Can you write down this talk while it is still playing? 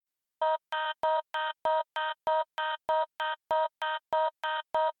And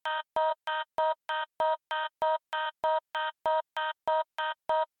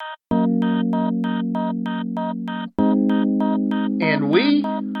we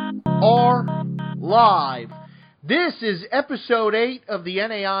are live. This is episode 8 of the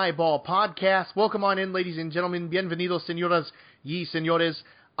NAI Ball Podcast. Welcome on in, ladies and gentlemen. Bienvenidos, señoras y señores.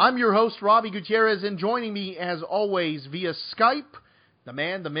 I'm your host, Robbie Gutierrez, and joining me, as always, via Skype, the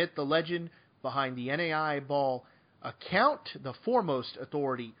man, the myth, the legend behind the NAI Ball account, the foremost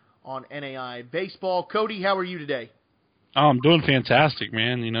authority on NAI baseball. Cody, how are you today? Oh, I'm doing fantastic,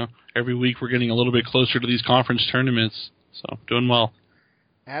 man. You know, every week we're getting a little bit closer to these conference tournaments, so doing well.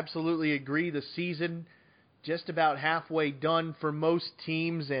 Absolutely agree. The season just about halfway done for most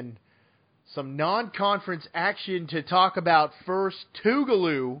teams, and some non-conference action to talk about first.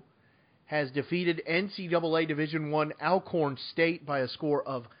 Tougaloo has defeated NCAA Division I Alcorn State by a score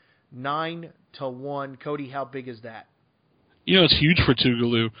of 9-1. Cody, how big is that? You know, it's huge for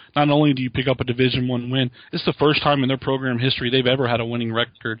Tougaloo. Not only do you pick up a Division I win, it's the first time in their program history they've ever had a winning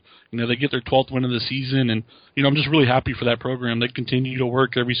record. You know, they get their 12th win of the season, and, you know, I'm just really happy for that program. They continue to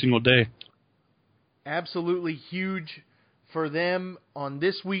work every single day. Absolutely huge for them. On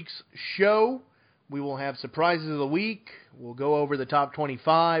this week's show, we will have surprises of the week. We'll go over the top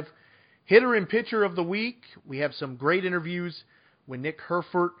 25. Hitter and pitcher of the week. We have some great interviews with Nick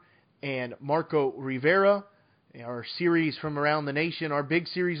Herford and Marco Rivera. Our series from around the nation, our big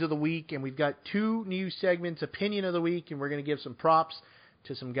series of the week, and we've got 2 new segments, opinion of the week, and we're going to give some props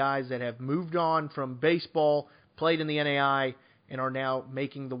to some guys that have moved on from baseball, played in the NAI, and are now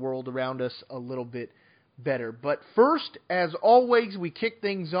making the world around us a little bit better. But first, as always, we kick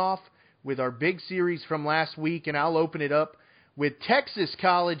things off with our big series from last week, and I'll open it up with Texas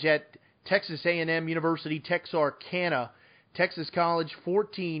College at Texas A&M University, Texarkana. Texas College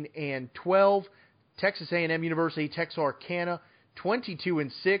 14-12. Texas A&M University, Texarkana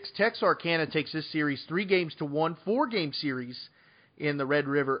 22-6. Texarkana takes this series 3-1, 4-game series in the Red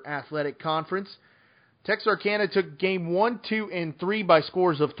River Athletic Conference. Texarkana took game 1, 2, and 3 by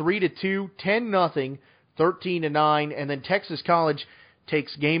scores of 3-2, 10-0, 13-9, and then Texas College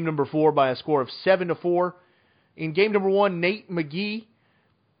takes game number 4 by a score of 7-4. In game number 1, Nate McGee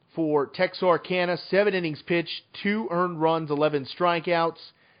for Texarkana, 7 innings pitched, 2 earned runs, 11 strikeouts.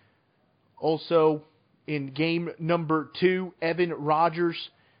 Also, in game number 2, Evan Rogers,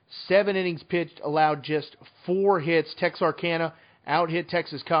 7 innings pitched, allowed just 4 hits. Texarkana out-hit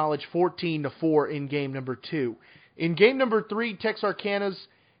Texas College 14-4 in game number 2. In game number 3, Texarkana's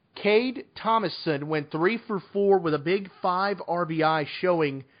Cade Thomason went 3 for 4 with a big 5 RBI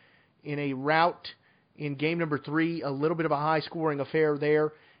showing in a rout in game number 3. A little bit of a high-scoring affair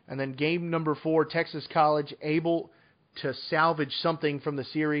there. And then game number 4, Texas College able to salvage something from the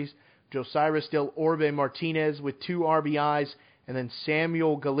series. Josiris Del Orbe Martinez with 2 RBIs, and then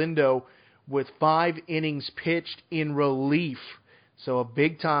Samuel Galindo with 5 innings pitched in relief. So a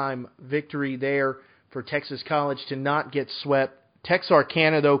big-time victory there for Texas College to not get swept.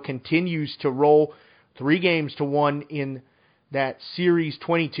 Texarkana, though, continues to roll 3-1 in that series,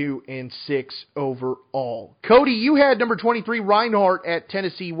 22-6 overall. Cody, you had number 23, Reinhardt, at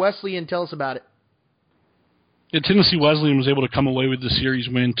Tennessee Wesleyan. Tell us about it. Yeah, Tennessee Wesleyan was able to come away with the series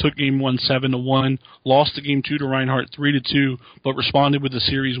win, took game 1 7-1, lost the game 2 to Reinhardt 3-2, but responded with the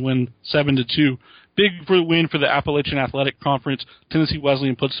series win 7-2. Big win for the Appalachian Athletic Conference. Tennessee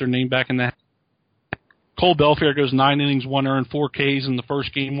Wesleyan puts their name back in that. Cole Belfair goes 9 innings, 1 earned, 4 Ks in the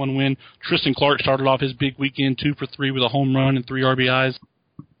first game 1 win. Tristan Clark started off his big weekend 2 for 3 with a home run and 3 RBIs.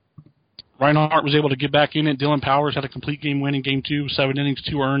 Reinhardt was able to get back in it. Dylan Powers had a complete game win in game 2, 7 innings,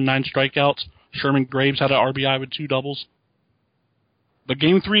 2 earned, 9 strikeouts. Sherman Graves had an RBI with 2 doubles. But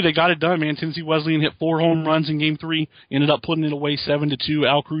game 3, they got it done, man. Tennessee Wesleyan hit 4 home runs in game 3, ended up putting it away 7-2.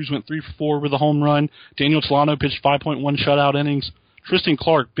 Al Cruz went 3 for 4 with a home run. Daniel Tolano pitched 5.1 shutout innings. Tristan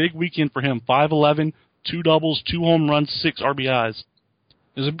Clark, big weekend for him, 5-11, 2 doubles, 2 home runs, 6 RBIs.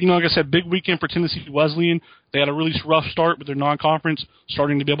 It was, like I said, big weekend for Tennessee Wesleyan. They had a really rough start with their non-conference,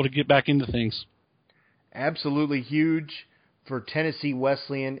 starting to be able to get back into things. Absolutely huge for Tennessee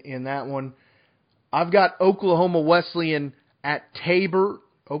Wesleyan in that one. I've got Oklahoma Wesleyan at Tabor.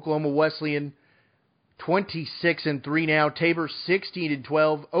 Oklahoma Wesleyan 26-3 now. Tabor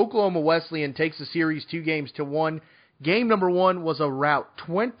 16-12. Oklahoma Wesleyan takes the series 2-1. Game number 1 was a rout,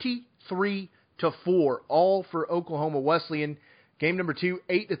 23-4, all for Oklahoma Wesleyan. Game number 2,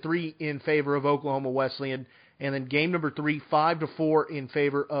 8-3 in favor of Oklahoma Wesleyan. And then game number 3, 5-4 in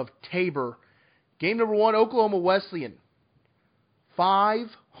favor of Tabor. Game number 1, Oklahoma Wesleyan. 5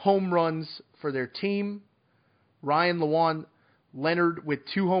 home runs for their team. Ryan Leonard with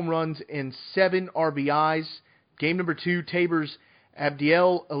 2 home runs and 7 RBIs. Game number 2, Tabor's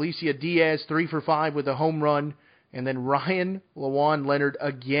Abdiel Alicia Diaz, 3 for 5 with a home run. And then Ryan Lawan Leonard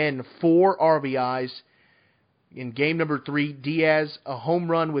again, 4 RBIs. In game number 3, Diaz, a home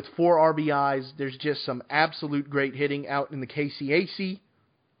run with 4 RBIs. There's just some absolute great hitting out in the KCAC.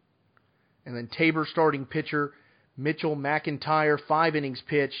 And then Tabor starting pitcher, Mitchell McIntyre, 5 innings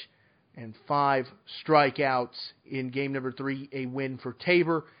pitch and 5 strikeouts in game number 3, a win for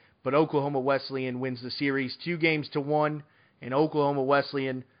Tabor. But Oklahoma Wesleyan wins the series 2-1, and Oklahoma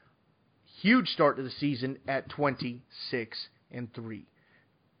Wesleyan, huge start to the season at 26-3.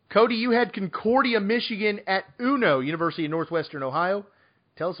 Cody, you had Concordia, Michigan at Uno, University of Northwestern Ohio.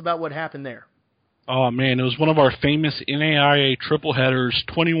 Tell us about what happened there. Oh, man, it was one of our famous NAIA triple headers,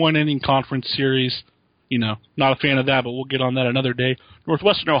 21-inning conference series. You know, not a fan of that, but we'll get on that another day.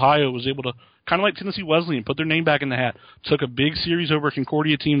 Northwestern Ohio was able to, kind of like Tennessee Wesleyan, put their name back in the hat. Took a big series over a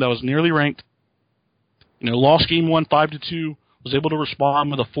Concordia team that was nearly ranked. You know, lost game 1 5-2. Was able to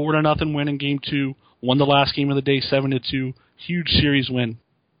respond with a 4-0 win in game 2. Won the last game of the day 7-2. Huge series win.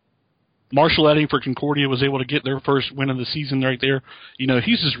 Marshall Edding for Concordia was able to get their first win of the season right there. You know,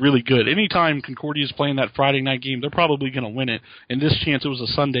 he's just really good. Anytime Concordia is playing that Friday night game, they're probably going to win it. In this chance, it was a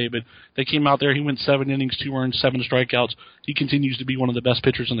Sunday, but they came out there. He went 7 innings, 2 earned, 7 strikeouts. He continues to be one of the best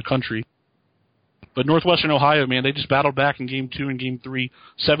pitchers in the country. But Northwestern Ohio, man, they just battled back in game 2 and game 3.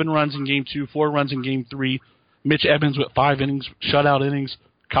 7 runs in game 2, 4 runs in game 3. Mitch Evans with 5 innings, shutout innings.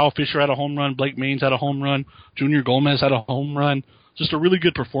 Kyle Fisher had a home run. Blake Maines had a home run. Junior Gomez had a home run. Just a really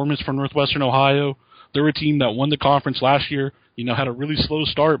good performance from Northwestern Ohio. They're a team that won the conference last year, you know, had a really slow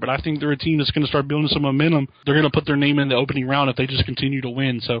start, but I think they're a team that's going to start building some momentum. They're going to put their name in the opening round if they just continue to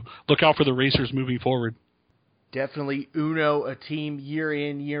win. So look out for the Racers moving forward. Definitely Uno, a team year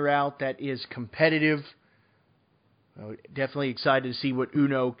in, year out that is competitive. Definitely excited to see what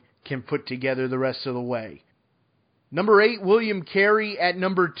Uno can put together the rest of the way. Number 8, William Carey. At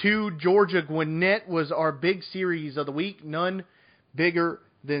number 2, Georgia Gwinnett was our big series of the week. None bigger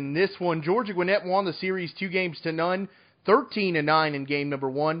than this one. Georgia Gwinnett won the series 2-0, 13-9 in game number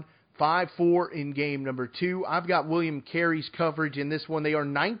 1, 5-4 in game number 2. I've got William Carey's coverage in this one. They are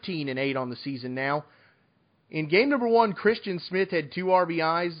 19-8 on the season now. In game number 1, Christian Smith had 2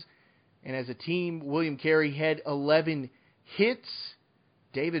 RBIs, and as a team, William Carey had 11 hits.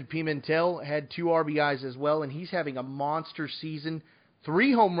 David Pimentel had 2 RBIs as well, and he's having a monster season.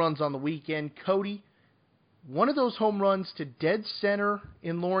 3 home runs on the weekend. Cody, one of those home runs to dead center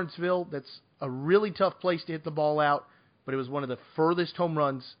in Lawrenceville, that's a really tough place to hit the ball out, but it was one of the furthest home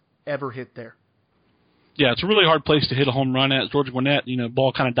runs ever hit there. Yeah, it's a really hard place to hit a home run at. Georgia Gwinnett, you know,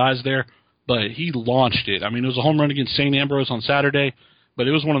 ball kind of dies there, but he launched it. I mean, it was a home run against St. Ambrose on Saturday, but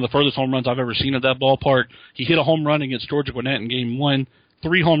it was one of the furthest home runs I've ever seen at that ballpark. He hit a home run against Georgia Gwinnett in game 1.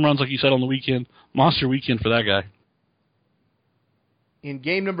 3 home runs, like you said, on the weekend. Monster weekend for that guy. In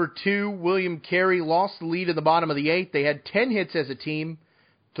game number 2, William Carey lost the lead at the bottom of the 8th. They had 10 hits as a team.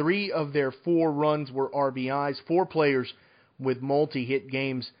 3 of their 4 runs were RBIs. 4 players with multi-hit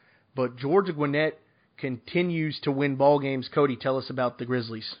games. But Georgia Gwinnett continues to win ball games. Cody, tell us about the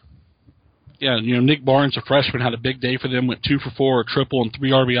Grizzlies. Yeah, you know, Nick Barnes, a freshman, had a big day for them. Went 2 for 4, a triple, and 3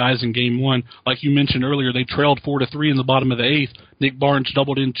 RBIs in game 1. Like you mentioned earlier, they trailed 4-3 in the bottom of the 8th. Nick Barnes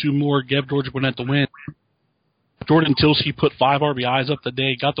doubled in 2 more, gave Georgia Gwinnett the win. Jordan Tilsky put 5 RBIs up the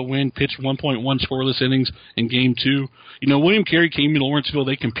day, got the win, pitched 1.1 scoreless innings in game 2. You know, William Carey came to Lawrenceville.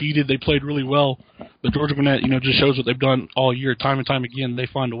 They competed. They played really well. But Georgia Gwinnett, you know, just shows what they've done all year. Time and time again, they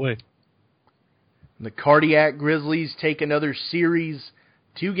find a way. The Cardiac Grizzlies take another series,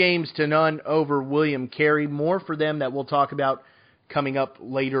 2-0 over William Carey. More for them that we'll talk about coming up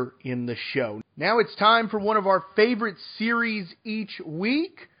later in the show. Now it's time for one of our favorite series each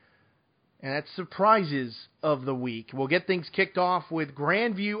week, and that's Surprises of the Week. We'll get things kicked off with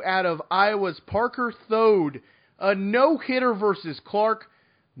Grandview out of Iowa's Parker Thode. A no-hitter versus Clark.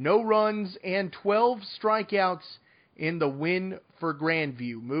 No runs and 12 strikeouts in the win for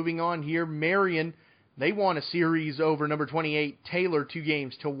Grandview. Moving on here, Marion, they won a series over number 28, Taylor,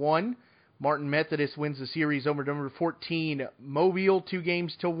 2-1. Martin Methodist wins the series over number 14, Mobile,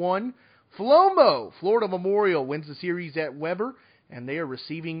 2-1. Flomo, Florida Memorial, wins the series at Weber, and they are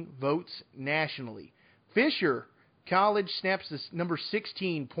receiving votes nationally. Fisher College snaps the number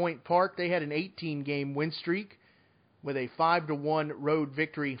 16 Point Park. They had an 18-game win streak with a 5-1 road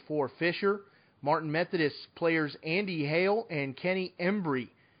victory for Fisher. Martin Methodist players Andy Hale and Kenny Embry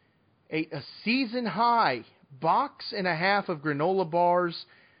ate a season-high box and a half of granola bars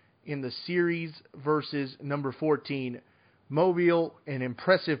in the series versus number 14 Mobile. An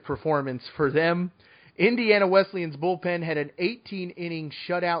impressive performance for them. Indiana Wesleyan's bullpen had an 18-inning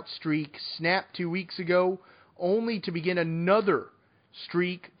shutout streak snapped 2 weeks ago, only to begin another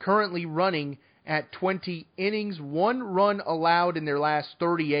streak currently running at 20 innings. 1 run allowed in their last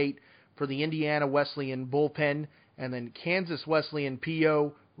 38 for the Indiana Wesleyan bullpen. And then Kansas Wesleyan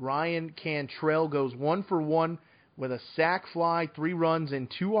PO Ryan Cantrell goes 1 for 1 with a sac fly, 3 runs,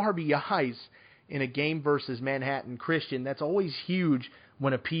 and 2 RBIs in a game versus Manhattan Christian. That's always huge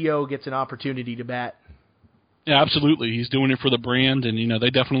when a PO gets an opportunity to bat. Yeah, absolutely. He's doing it for the brand, and, they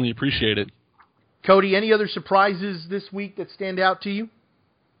definitely appreciate it. Cody, any other surprises this week that stand out to you?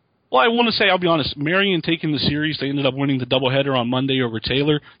 Well, I want to say, I'll be honest, Marion taking the series, they ended up winning the doubleheader on Monday over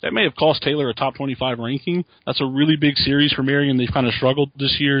Taylor. That may have cost Taylor a top 25 ranking. That's a really big series for Marion. They've kind of struggled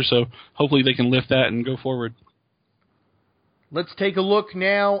this year, so hopefully they can lift that and go forward. Let's take a look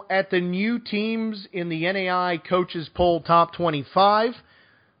now at the new teams in the NAI Coaches Poll Top 25.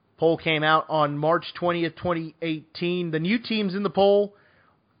 Poll came out on March 20th, 2018. The new teams in the poll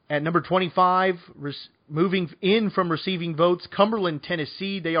at number 25, moving in from receiving votes, Cumberland,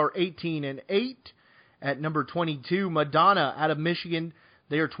 Tennessee. They are 18-8. At number 22, Madonna out of Michigan.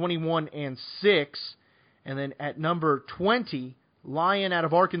 They are 21-6. And then at number 20, Lyon out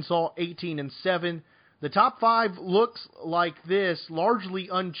of Arkansas, 18-7. The top 5 looks like this, largely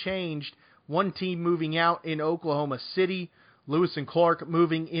unchanged. One team moving out in Oklahoma City. Lewis and Clark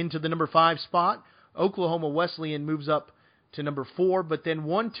moving into the number 5 spot. Oklahoma Wesleyan moves up to number 4, but then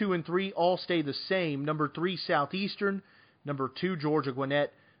 1, 2, and 3 all stay the same. Number 3, Southeastern. Number 2, Georgia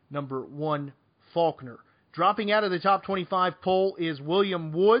Gwinnett. Number 1, Faulkner. Dropping out of the top 25 poll is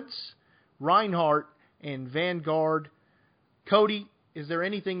William Woods, Reinhardt, and Vanguard. Cody, is there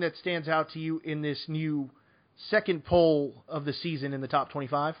anything that stands out to you in this new second poll of the season in the top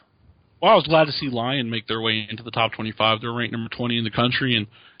 25? Well, I was glad to see Lyon make their way into the top 25. They're ranked number 20 in the country, and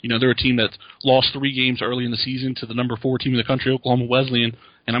they're a team that lost 3 games early in the season to the number 4 team in the country, Oklahoma Wesleyan,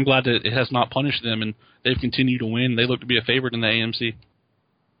 and I'm glad that it has not punished them, and they've continued to win. They look to be a favorite in the AMC.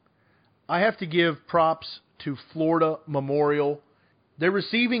 I have to give props to Florida Memorial. They're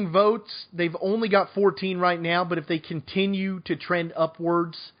receiving votes. They've only got 14 right now, but if they continue to trend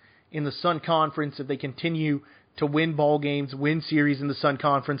upwards in the Sun Conference, if they continue to win ball games, win series in the Sun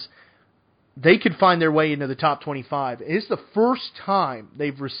Conference, they could find their way into the top 25. It's the first time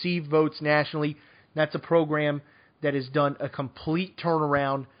they've received votes nationally. That's a program that has done a complete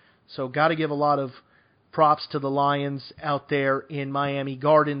turnaround. So got to give a lot of props to the Lions out there in Miami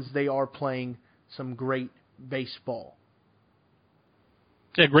Gardens. They are playing some great baseball.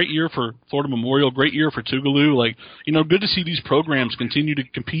 Yeah, great year for Florida Memorial. Great year for Tougaloo. Good to see these programs continue to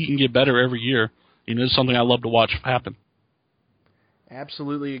compete and get better every year. It's something I love to watch happen.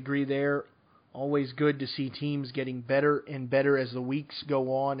 Absolutely agree there. Always good to see teams getting better and better as the weeks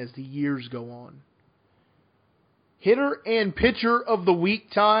go on, as the years go on. Hitter and pitcher of the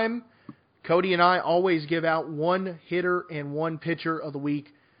week time. Cody and I always give out one hitter and one pitcher of the week.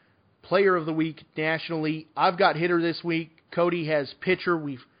 Player of the week nationally. I've got hitter this week. Cody has pitcher.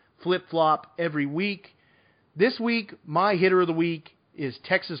 We flip-flop every week. This week, my hitter of the week is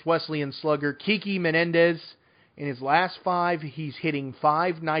Texas Wesleyan slugger Kiki Menendez. In his last 5, he's hitting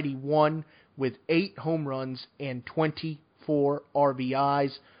 .591 with 8 home runs and 24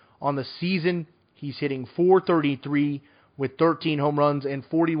 RBIs. On the season, he's hitting .433 with 13 home runs and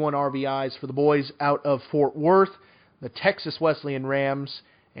 41 RBIs for the boys out of Fort Worth, the Texas Wesleyan Rams,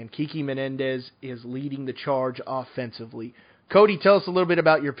 and Kiki Menendez is leading the charge offensively. Cody, tell us a little bit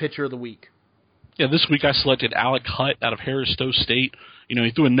about your pitcher of the week. Yeah, this week I selected Alec Hutt out of Harris-Stowe State.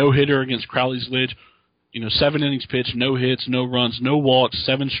 He threw a no-hitter against Crowley's Lidge. 7 innings pitched, no hits, no runs, no walks,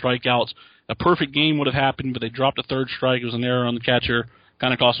 7 strikeouts. A perfect game would have happened, but they dropped a 3rd strike. It was an error on the catcher.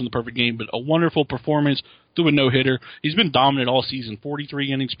 Kind of cost him the perfect game, but a wonderful performance. Threw a no-hitter. He's been dominant all season.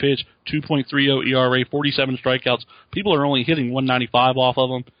 43 innings pitched, 2.30 ERA, 47 strikeouts. People are only hitting 195 off of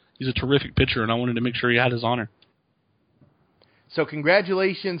him. He's a terrific pitcher, and I wanted to make sure he had his honor. So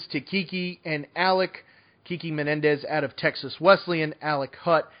congratulations to Kiki and Alec. Kiki Menendez out of Texas Wesleyan, Alec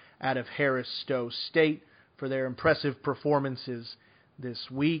Hutt out of Harris-Stowe State for their impressive performances this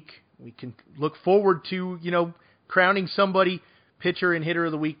week. We can look forward to, crowning somebody pitcher and hitter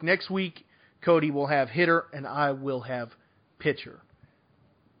of the week next week. Cody will have hitter and I will have pitcher.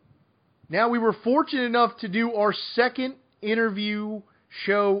 Now, we were fortunate enough to do our second interview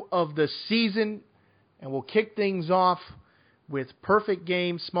show of the season, and we'll kick things off with Perfect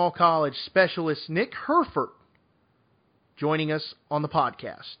Game small college specialist Nick Herford joining us on the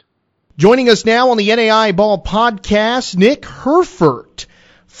podcast. Joining us now on the NAI Ball podcast, Nick Herford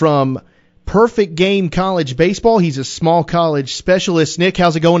from Perfect Game College Baseball. He's a small college specialist. Nick,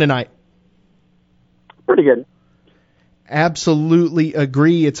 how's it going tonight? pretty good. Absolutely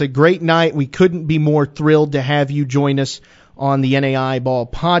agree. It's a great night. We couldn't be more thrilled to have you join us on the NAI Ball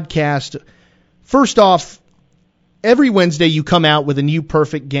podcast. First off, every Wednesday you come out with a new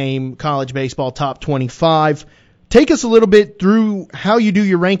perfect game, college baseball top 25. Take us a little bit through how you do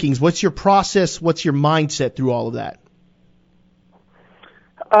your rankings. What's your process? What's your mindset through all of that?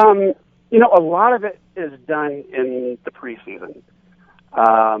 A lot of it is done in the preseason.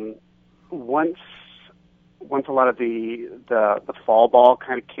 Once a lot of the fall ball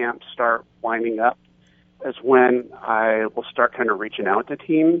kind of camps start winding up is when I will start kind of reaching out to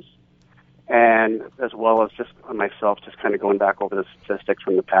teams, and as well as just myself, just kind of going back over the statistics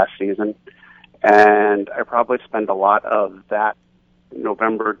from the past season. And I probably spend a lot of that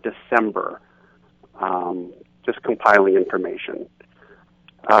November, December, just compiling information.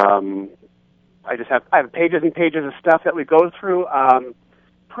 I have pages and pages of stuff that we go through.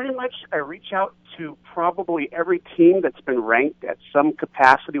 Pretty much I reach out to probably every team that's been ranked at some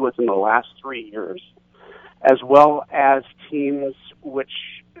capacity within the last 3 years, as well as teams which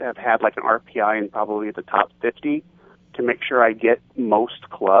have had like an RPI in probably the top 50 to make sure I get most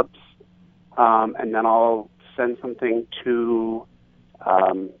clubs. And then I'll send something to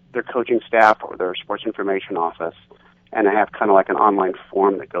their coaching staff or their sports information office, and I have kind of like an online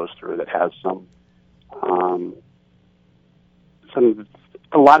form that goes through that has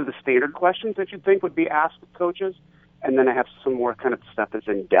a lot of the standard questions that you'd think would be asked of coaches, and then I have some more kind of stuff that's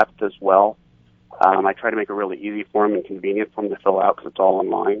in depth as well. I try to make a really easy form and convenient form to fill out because it's all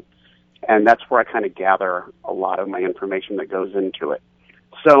online, and that's where I kind of gather a lot of my information that goes into it.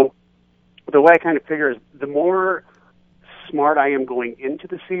 So the way I kind of figure is the more smart I am going into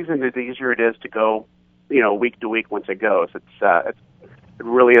the season, the easier it is to go, week to week once it goes. It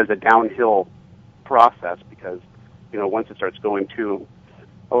really is a downhill process because, once it starts going to,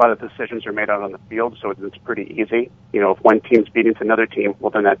 a lot of decisions are made out on the field, so it's pretty easy. If one team's beating another team,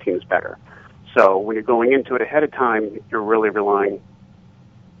 well, then that team's better. So when you're going into it ahead of time, you're really relying,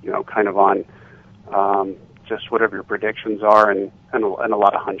 kind of on just whatever your predictions are and a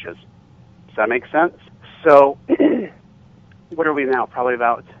lot of hunches. Does that make sense? So what are we now? Probably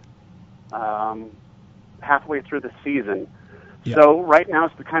about halfway through the season. Yeah. So right now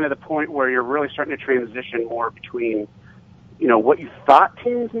it's the kind of the point where you're really starting to transition more between, what you thought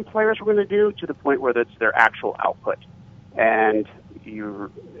teams and players were going to do to the point where it's their actual output. And so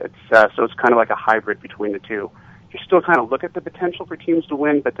it's kind of like a hybrid between the two. You still kind of look at the potential for teams to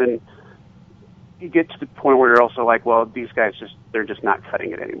win, but then you get to the point where you're also like, well, these guys they're just not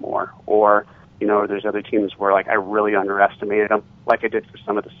cutting it anymore. Or, there's other teams where like I really underestimated them, like I did for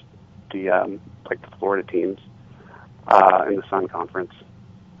some of the Florida teams in the Sun Conference.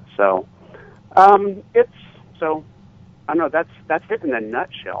 So I don't know, that's it in a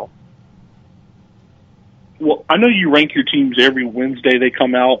nutshell. Well, I know you rank your teams every Wednesday. They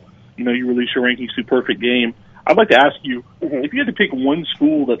come out, you release your rankings through Perfect Game. I'd like to ask you, if you had to pick one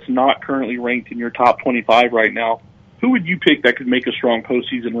school that's not currently ranked in your top 25 right now, who would you pick that could make a strong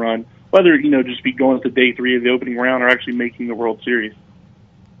postseason run, whether, just be going to day 3 of the opening round or actually making the World Series?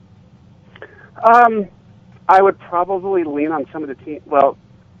 I would probably lean on some of the teams. Well,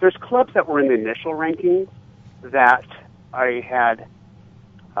 there's clubs that were in the initial rankings that I had,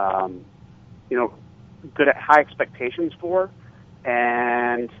 good at high expectations for,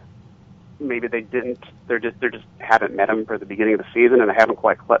 and maybe they didn't. They just haven't met them for the beginning of the season, and they haven't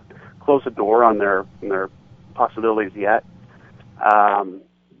quite closed the door on their possibilities yet.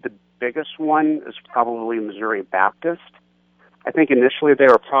 The biggest one is probably Missouri Baptist. I think initially they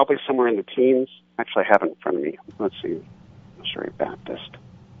were probably somewhere in the teens. Actually, I have it in front of me. Let's see, Missouri Baptist.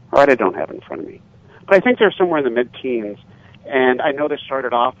 All right, I don't have it in front of me, but I think they're somewhere in the mid-teens. And I know they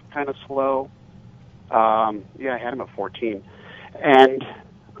started off kind of slow. I had them at 14, and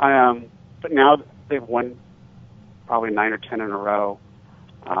but now they've won probably 9 or 10 in a row.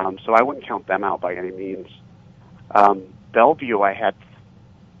 So I wouldn't count them out by any means. Bellevue, I had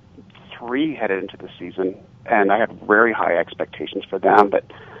 3 headed into the season, and I had very high expectations for them. But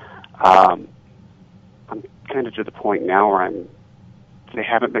I'm kind of to the point now where they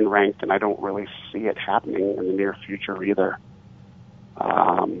haven't been ranked, and I don't really see it happening in the near future either.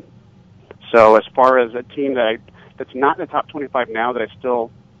 So as far as a team that's not in the top 25 now that I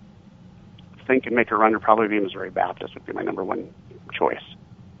still think can make a run, would probably be Missouri Baptist would be my number one choice.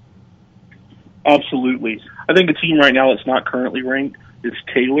 Absolutely. I think a team right now that's not currently ranked is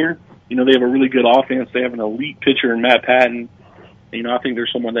Taylor. They have a really good offense. They have an elite pitcher in Matt Patton. I think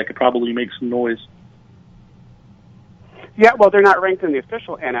there's someone that could probably make some noise. Yeah, well, they're not ranked in the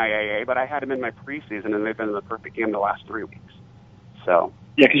official NIAA, but I had them in my preseason, and they've been in the Perfect Game the last 3 weeks. So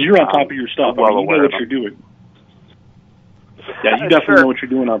Yeah, because you're on top of your stuff. Well, you know what you're doing. Yeah, you definitely know what you're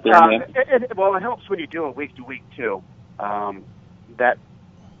doing out there, man. It helps when you do it week to week too. That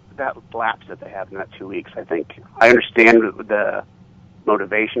lapse that they have in that 2 weeks, I think. I understand the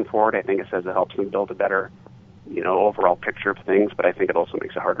motivation for it. I think it says it helps them build a better, overall picture of things. But I think it also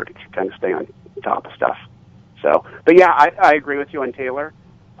makes it harder to kind of stay on top of stuff. So, but yeah, I agree with you on Taylor.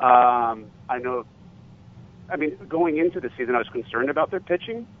 I know. I mean, going into the season, I was concerned about their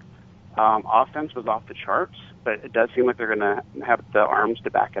pitching. Offense was off the charts, but it does seem like they're going to have the arms to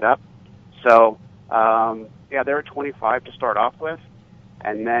back it up. So, they were 25 to start off with,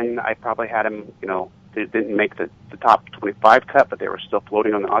 and then I probably had them, they didn't make the top 25 cut, but they were still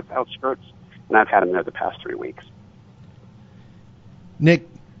floating on the outskirts, and I've had them there the past 3 weeks. Nick,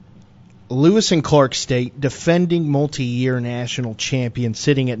 Lewis and Clark State, defending multi-year national champion,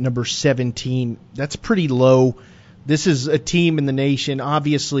 sitting at number 17. That's pretty low. This is a team in the nation.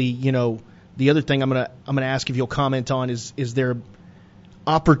 Obviously, the other thing I'm gonna ask if you'll comment on is there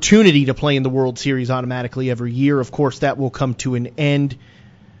opportunity to play in the World Series automatically every year? Of course, that will come to an end,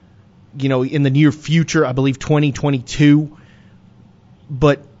 in the near future. I believe 2022.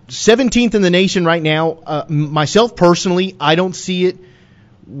 But 17th in the nation right now. Myself personally, I don't see it.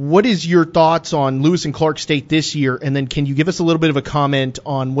 What is your thoughts on Lewis and Clark State this year? And then can you give us a little bit of a comment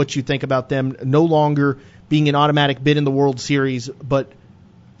on what you think about them no longer being an automatic bid in the World Series, but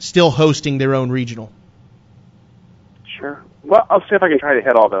still hosting their own regional? Sure. Well, I'll see if I can try to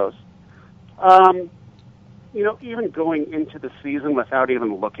hit all those. Even going into the season without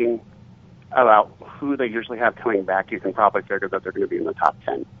even looking about who they usually have coming back, you can probably figure that they're going to be in the top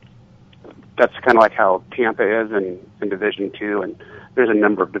 10. That's kind of like how Tampa is in Division II, and there's a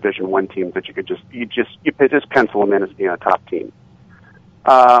number of Division I teams that you could just pencil them in as being a top team.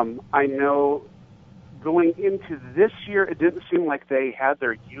 I know going into this year, it didn't seem like they had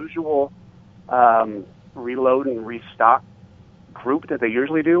their usual reload and restock group that they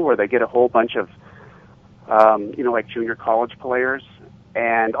usually do, where they get a whole bunch of, like junior college players.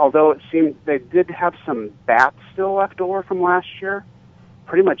 And although it seemed they did have some bats still left over from last year,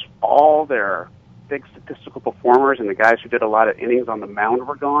 pretty much all their big statistical performers and the guys who did a lot of innings on the mound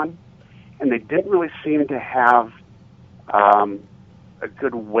were gone. And they didn't really seem to have a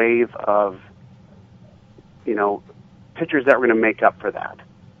good wave of, pitchers that were going to make up for that.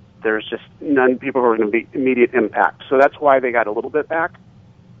 There's just none people who are going to be immediate impact. So that's why they got a little bit back,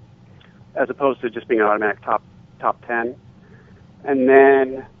 as opposed to just being an automatic top 10. And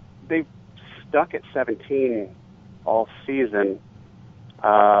then they've stuck at 17 all season.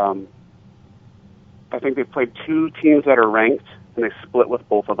 I think they've played 2 teams that are ranked, and they split with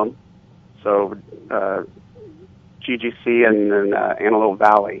both of them. So GGC and then Antelope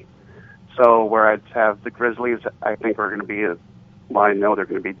Valley. So where I'd have the Grizzlies, I think are going to be, I know they're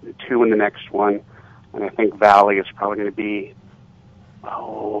going to be 2 in the next one, and I think Valley is probably going to be,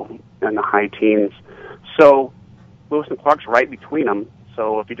 in the high teens. So Lewis and Clark's right between them.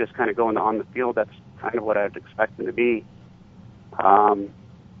 So if you just kind of go on the field, that's kind of what I'd expect them to be.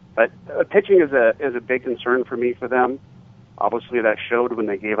 But pitching is a big concern for me for them. Obviously, that showed when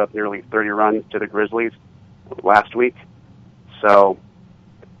they gave up nearly 30 runs to the Grizzlies last week. So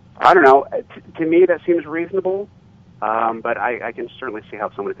I don't know. To me, that seems reasonable, but I can certainly see how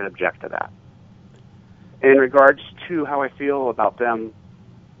someone could object to that. In regards to how I feel about them,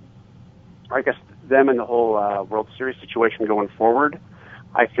 I guess them and the whole World Series situation going forward,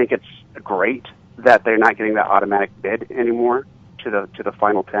 I think it's great that they're not getting that automatic bid anymore to the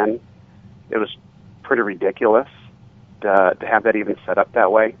final 10. It was pretty ridiculous to have that even set up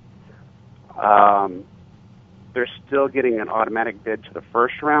that way. They're still getting an automatic bid to the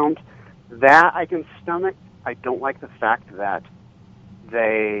first round. That I can stomach. I don't like the fact that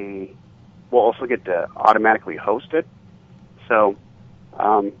they will also get to automatically host it. So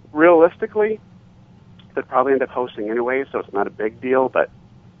realistically, they'd probably end up hosting anyway, so it's not a big deal. But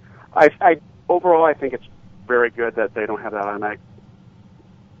overall, I think it's very good that they don't have that automatic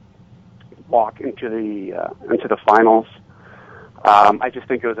walk into the finals. I just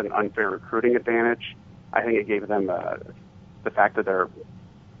think it was an unfair recruiting advantage. I think it gave them the fact that they're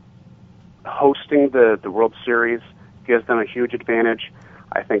hosting the World Series gives them a huge advantage.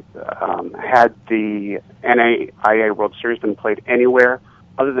 I think had the NAIA World Series been played anywhere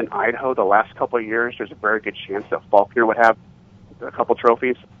other than Idaho the last couple of years, there's a very good chance that Faulkner would have a couple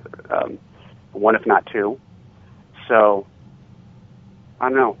trophies, one if not 2. So I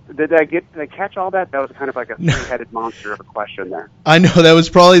don't know. Did I catch all that? That was kind of like a three-headed monster of a question there. I know that was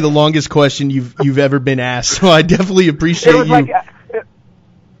probably the longest question you've ever been asked. So I definitely appreciate you. It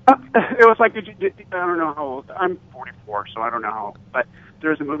was like, I don't know how old. I'm 44, so I don't know how. But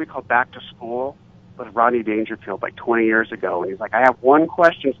there was a movie called Back to School with Rodney Dangerfield like 20 years ago, and he's like, I have one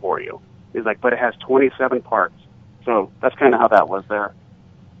question for you. He's like, but it has 27 parts. So that's kind of how that was there.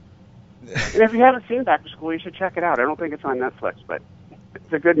 And if you haven't seen Back to School, you should check it out. I don't think it's on Netflix, but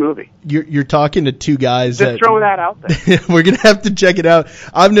it's a good movie. You're talking to two guys. Just throw that out there. We're going to have to check it out.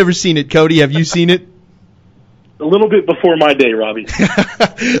 I've never seen it. Cody, have you seen it? A little bit before my day, Robbie.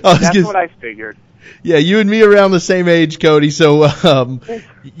 That's what I figured. Yeah, you and me around the same age, Cody. So,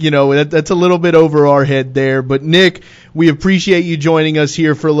 that's a little bit over our head there. But, Nick, we appreciate you joining us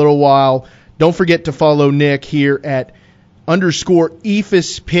here for a little while. Don't forget to follow Nick here at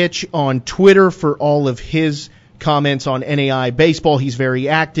 _EFIS Pitch on Twitter for all of his comments on NAI baseball. He's very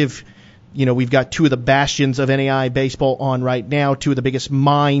active. We've got two of the bastions of NAI baseball on right now, two of the biggest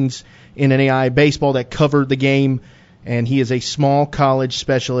minds in NAI baseball that cover the game, and he is a small college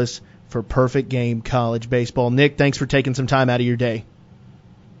specialist for Perfect Game College Baseball. Nick, thanks for taking some time out of your day.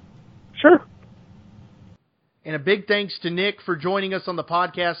 Sure. And a big thanks to Nick for joining us on the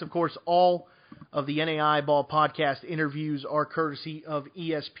podcast. Of course, all of the NAI Ball podcast interviews are courtesy of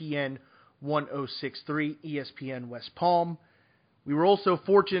ESPN 1063, ESPN West Palm. We were also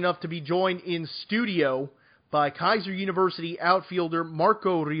fortunate enough to be joined in studio by Kaiser University outfielder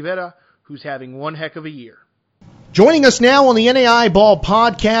Marco Rivera, who's having one heck of a year. Joining us now on the NAI Ball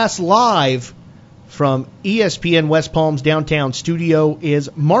podcast live from ESPN West Palm's downtown studio is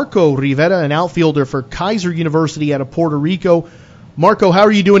Marco Rivera, an outfielder for Kaiser University out of Puerto Rico. Marco, how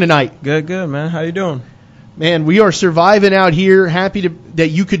are you doing tonight? Good, man. How you doing? Man, we are surviving out here. Happy that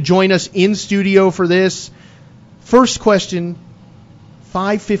you could join us in studio for this. First question,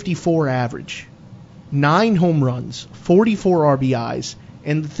 554 average, 9 home runs, 44 RBIs,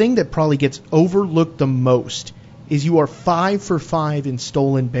 and the thing that probably gets overlooked the most is you are 5 for 5 in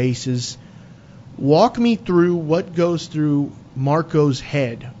stolen bases. Walk me through what goes through Marco's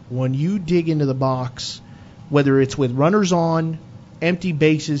head when you dig into the box, whether it's with runners on, empty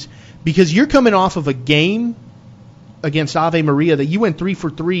bases, because you're coming off of a game against Ave Maria that you went 3 for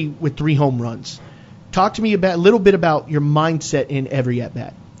 3 with 3 home runs. Talk to me a little bit about your mindset in every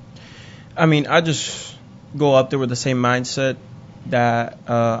at-bat. I mean, I just go up there with the same mindset that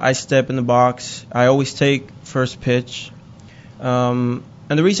I step in the box. I always take first pitch. And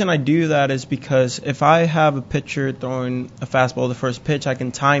the reason I do that is because if I have a pitcher throwing a fastball the first pitch, I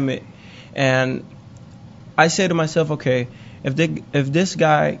can time it. And I say to myself, okay, if this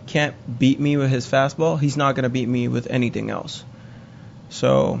guy can't beat me with his fastball, he's not going to beat me with anything else.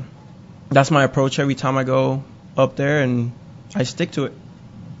 So that's my approach every time I go up there, and I stick to it.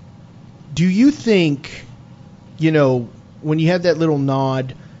 Do you think, when you have that little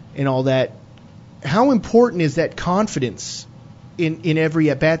nod and all that, how important is that confidence in every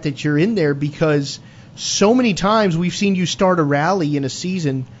at-bat that you're in there? Because so many times we've seen you start a rally in this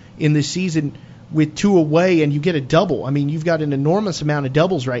season with 2 away and you get a double. I mean, you've got an enormous amount of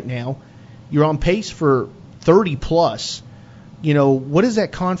doubles right now. You're on pace for 30 plus. What does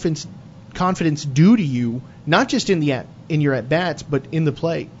that confidence do to you, not just in your at-bats, but in the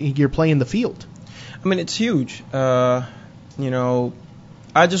play, your play in the field? I mean, it's huge. I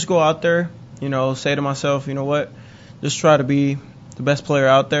just go out there, say to myself, you know what, just try to be the best player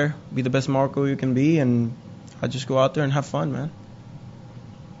out there, be the best Marco you can be, and I just go out there and have fun, man.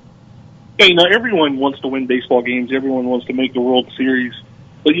 Yeah, everyone wants to win baseball games. Everyone wants to make the World Series.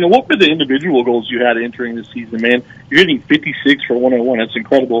 But, what were the individual goals you had entering this season, man? You're hitting 56 for 101. That's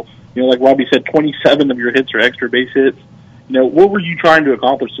incredible. Like Robbie said, 27 of your hits are extra base hits. What were you trying to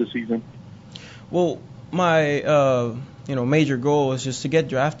accomplish this season? Well, my major goal is just to get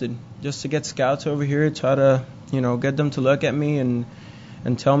drafted, just to get scouts over here, try to get them to look at me and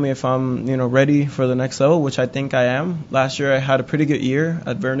tell me if I'm ready for the next level, which I think I am. Last year I had a pretty good year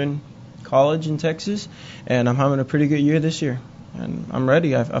at Vernon College in Texas, and I'm having a pretty good year this year, and I'm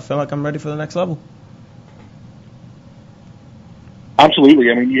ready. I feel like I'm ready for the next level. Absolutely.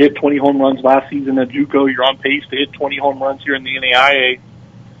 I mean, you hit 20 home runs last season at JUCO. You're on pace to hit 20 home runs here in the NAIA.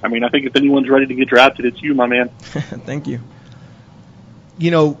 I mean, I think if anyone's ready to get drafted, it's you, my man. Thank you.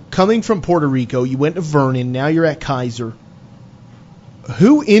 Coming from Puerto Rico, you went to Vernon, now you're at Kaiser.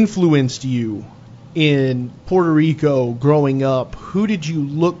 Who influenced you in Puerto Rico growing up? Who did you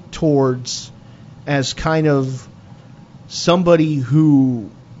look towards as kind of somebody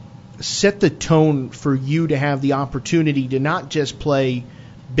who set the tone for you to have the opportunity to not just play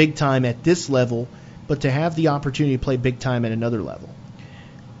big time at this level, but to have the opportunity to play big time at another level?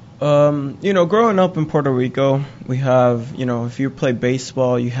 Growing up in Puerto Rico, we have, if you play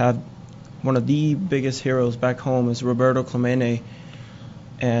baseball, you have one of the biggest heroes back home is Roberto Clemente.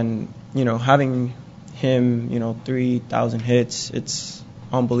 And, having him, 3,000 hits, it's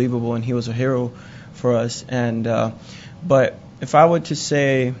unbelievable, and he was a hero for us. And but if I were to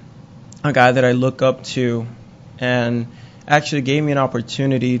say a guy that I look up to and actually gave me an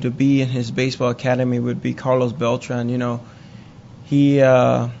opportunity to be in his baseball academy would be Carlos Beltran. You know, he's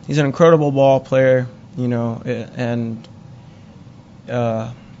an incredible ball player, you know, and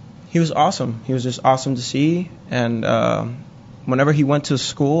he was awesome. He was just awesome to see. And whenever he went to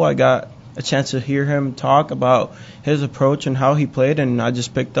school, I got a chance to hear him talk about his approach and how he played, and I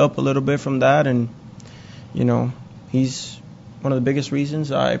just picked up a little bit from that. And, you know, he's one of the biggest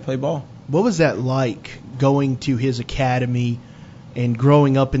reasons I play ball. What was that like, going to his academy and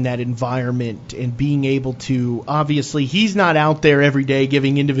growing up in that environment and being able to, obviously he's not out there every day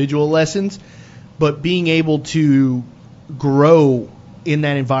giving individual lessons, but being able to grow in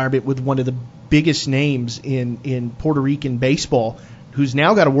that environment with one of the biggest names in Puerto Rican baseball, who's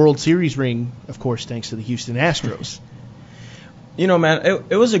now got a World Series ring, of course, thanks to the Houston Astros? You know, man,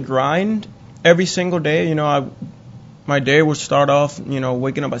 it was a grind every single day. You know, my day would start off, you know,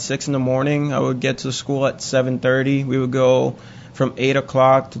 waking up at 6 in the morning. I would get to school at 7:30. We would go from 8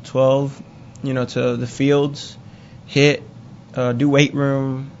 o'clock to 12, you know, to the fields, hit, do weight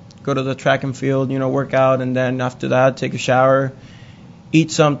room, go to the track and field, you know, work out, and then after that, take a shower,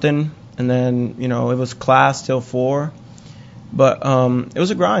 eat something, and then, you know, it was class till 4. But it was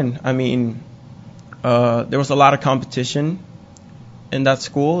a grind. I mean, there was a lot of competition in that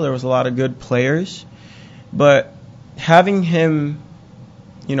school. There was a lot of good players. But having him,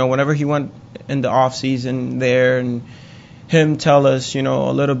 you know, whenever he went in the off season there, and him tell us, you know,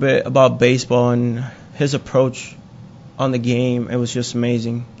 a little bit about baseball and his approach on the game, it was just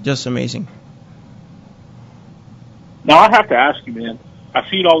amazing. Just amazing. Now, I have to ask you, man, I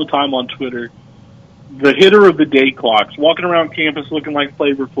see it all the time on Twitter, the hitter of the day clocks, walking around campus looking like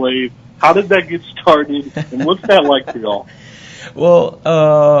Flavor Flav. How did that get started, and what's that like for y'all? Well,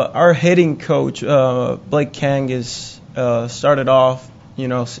 our hitting coach, Blake Kangas, started off, you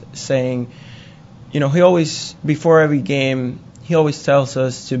know, saying, you know, he always, before every game, he always tells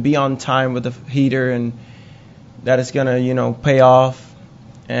us to be on time with the heater and that it's going to, you know, pay off.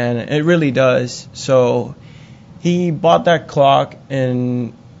 And it really does. So he bought that clock,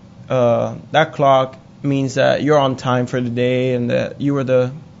 and that clock means that you're on time for the day and that you were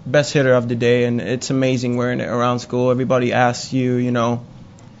the best hitter of the day. And it's amazing wearing it around school. Everybody asks you, you know,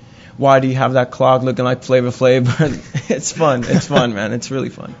 why do you have that clock looking like Flavor Flav? But it's fun. It's fun, man. It's really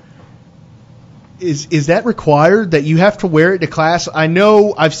fun. Is that required that you have to wear it to class? I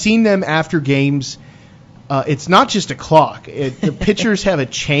know I've seen them after games. It's not just a clock. The pitchers have a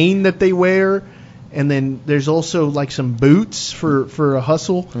chain that they wear, and then there's also like some boots for a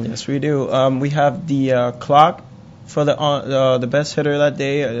hustle. Yes, we do. We have the clock for the best hitter that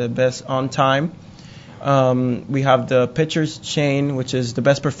day, the best on time. We have the pitcher's chain, which is the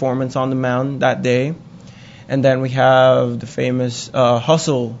best performance on the mound that day. And then we have the famous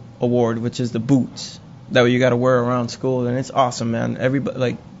hustle award, which is the boots that you got to wear around school. And it's awesome, man. Everybody,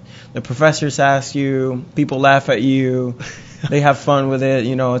 like, the professors ask you, people laugh at you, they have fun with it.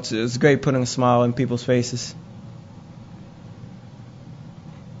 You know, it's great putting a smile on people's faces.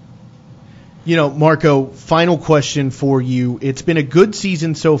 You know, Marco, final question for you. It's been a good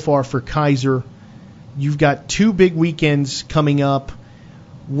season so far for Keiser. You've got 2 big weekends coming up.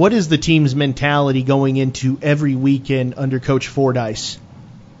 What is the team's mentality going into every weekend under Coach Fordyce?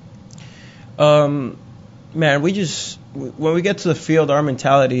 Man, when we get to the field, our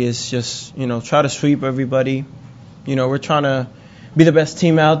mentality is just, you know, try to sweep everybody. You know, we're trying to be the best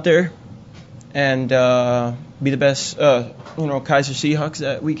team out there and be the best, you know, Keiser Seahawks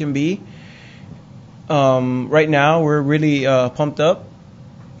that we can be. Right now, we're really pumped up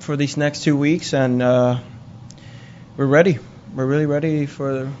for these next 2 weeks, and we're ready. We're really ready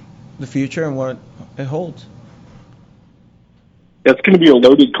for the future and what it holds. It's going to be a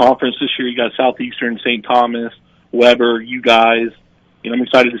loaded conference this year. You got Southeastern, St. Thomas, Weber, you guys. You know, I'm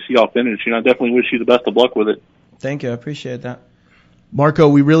excited to see y'all finish. You know, I definitely wish you the best of luck with it. Thank you. I appreciate that. Marco,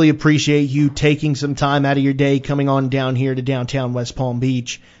 we really appreciate you taking some time out of your day, coming on down here to downtown West Palm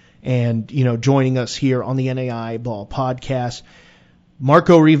Beach, and, you know, joining us here on the NAI Ball Podcast.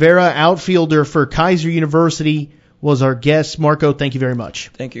 Marco Rivera, outfielder for Keiser University, was our guest. Marco, thank you very much.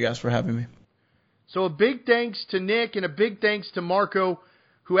 Thank you guys for having me. So a big thanks to Nick and a big thanks to Marco,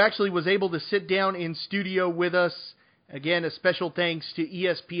 who actually was able to sit down in studio with us. Again, a special thanks to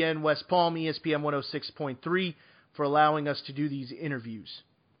ESPN West Palm, ESPN 106.3, for allowing us to do these interviews.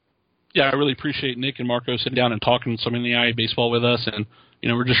 Yeah, I really appreciate Nick and Marco sitting down and talking some NAIA baseball with us. And, you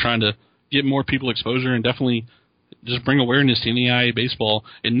know, we're just trying to get more people exposure and definitely just bring awareness to NAIA baseball.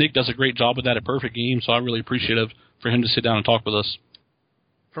 And Nick does a great job with that at Perfect Game, so I'm really appreciative for him to sit down and talk with us.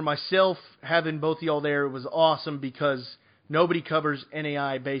 For myself, having both of y'all there was awesome because nobody covers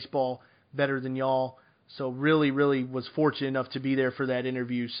NAI baseball better than y'all. So really, really was fortunate enough to be there for that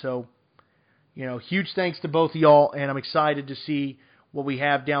interview. So, huge thanks to both of y'all, and I'm excited to see what we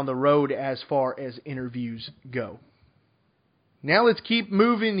have down the road as far as interviews go. Now let's keep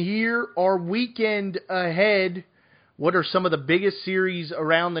moving here. Our weekend ahead. What are some of the biggest series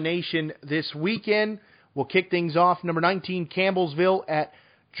around the nation this weekend? We'll kick things off. Number 19, Campbellsville at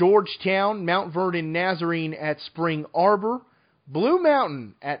Georgetown. Mount Vernon Nazarene at Spring Arbor. Blue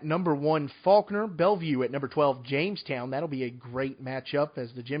Mountain at number 1, Faulkner. Bellevue at number 12, Jamestown. That'll be a great matchup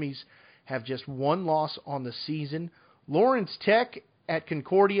as the Jimmies have just one loss on the season. Lawrence Tech at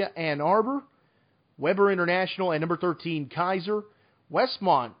Concordia, Ann Arbor. Weber International at number 13, Kaiser.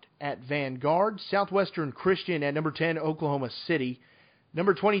 Westmont at Vanguard. Southwestern Christian at number 10, Oklahoma City.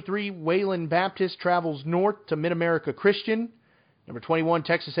 Number 23, Wayland Baptist travels north to Mid-America Christian. Number 21,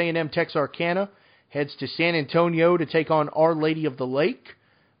 Texas A&M Texarkana heads to San Antonio to take on Our Lady of the Lake.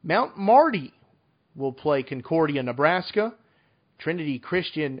 Mount Marty will play Concordia, Nebraska. Trinity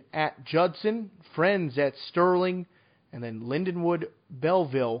Christian at Judson. Friends at Sterling. And then Lindenwood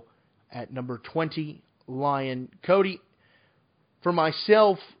Belleville at number 20, Lion. Cody, for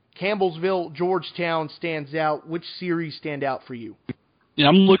myself, Campbellsville, Georgetown stands out. Which series stand out for you? Yeah,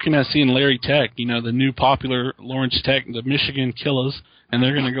 I'm looking at seeing Larry Tech, the new popular Lawrence Tech, the Michigan Killers, and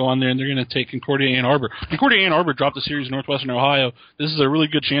they're going to go on there and they're going to take Concordia Ann Arbor. Concordia Ann Arbor dropped the series in Northwestern Ohio. This is a really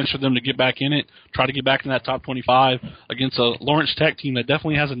good chance for them to get back in it, try to get back in that top 25 against a Lawrence Tech team that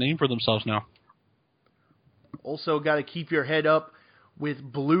definitely has a name for themselves now. Also got to keep your head up with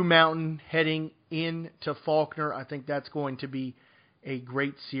Blue Mountain heading into Faulkner. I think that's going to be a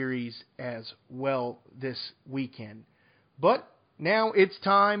great series as well this weekend. But now it's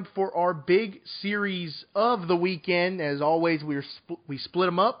time for our big series of the weekend. As always, we split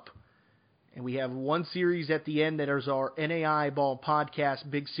them up, and we have one series at the end that is our NAI Ball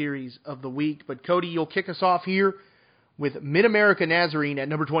Podcast big series of the week. But Cody, you'll kick us off here with Mid-America Nazarene at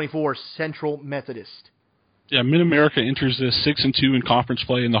number 24, Central Methodist. Yeah, Mid-America enters this 6-2 in conference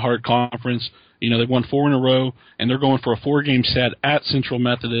play in the Hart Conference. They've won 4 in a row, and they're going for a 4-game set at Central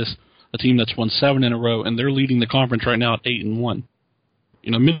Methodist, a team that's won 7 in a row, and they're leading the conference right now at 8-1.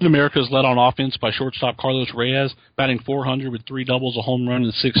 Mid-America is led on offense by shortstop Carlos Reyes, batting .400 with 3 doubles, a home run,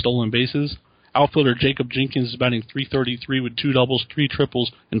 and 6 stolen bases. Outfielder Jacob Jenkins is batting .333 with 2 doubles, 3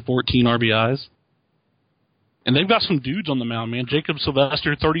 triples, and 14 RBIs. And they've got some dudes on the mound, man. Jacob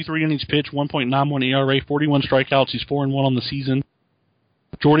Sylvester, 33 innings pitched, 1.91 ERA, 41 strikeouts. He's 4-1 on the season.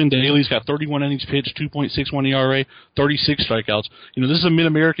 Jordan Daly's got 31 innings pitched, 2.61 ERA, 36 strikeouts. This is a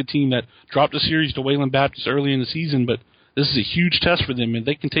Mid-America team that dropped a series to Wayland Baptist early in the season, but this is a huge test for them, and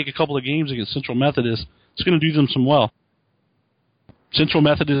they can take a couple of games against Central Methodist. It's going to do them some well. Central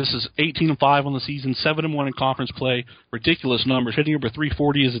Methodist is 18-5 on the season, 7-1 in conference play. Ridiculous numbers, hitting over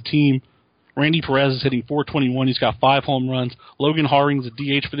 .340 as a team. Randy Perez is hitting .421. He's got 5 home runs. Logan Harding's a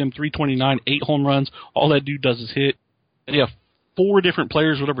DH for them, .329, 8 home runs. All that dude does is hit. They have 4 different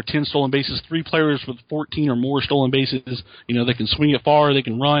players with over 10 stolen bases, 3 players with 14 or more stolen bases. They can swing it far, they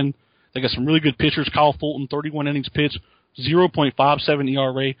can run. They got some really good pitchers. Kyle Fulton, 31 innings pitched, 0.57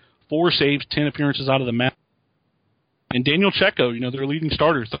 ERA, 4 saves, 10 appearances out of the mound. And Daniel Checo, their leading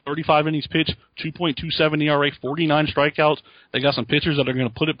starters, 35 innings pitched, 2.27 ERA, 49 strikeouts. They got some pitchers that are going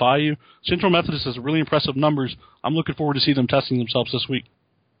to put it by you. Central Methodist has really impressive numbers. I'm looking forward to see them testing themselves this week.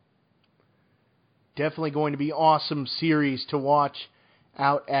 Definitely going to be awesome series to watch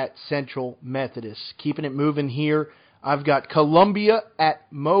out at Central Methodist. Keeping it moving here, I've got Columbia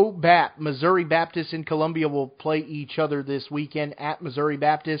at MoBap. Missouri Baptist and Columbia will play each other this weekend at Missouri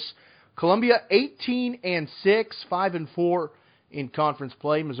Baptist. Columbia 18-6, 5-4 in conference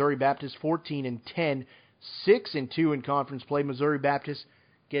play. Missouri Baptist 14-10, 6-2 in conference play. Missouri Baptist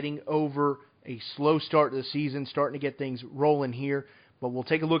getting over a slow start to the season, starting to get things rolling here. But we'll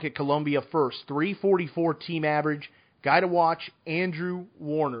take a look at Columbia first. 344 team average. Guy to watch, Andrew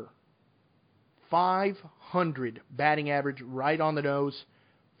Warner. 500 batting average, right on the nose.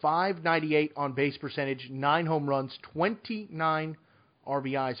 598 on base percentage, 9 home runs, 29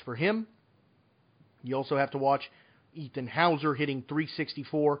 RBIs for him. You also have to watch Ethan Hauser hitting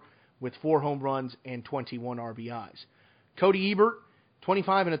 .364 with 4 home runs and 21 RBIs. Cody Ebert,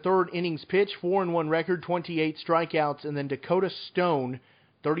 25 1/3 innings pitched, 4-1 record, 28 strikeouts, and then Dakota Stone,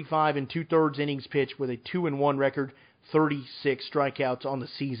 35 2/3 innings pitched with a 2-1 record, 36 strikeouts on the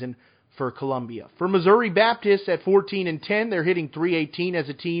season for Columbia. For Missouri Baptist at 14-10, they're hitting .318 as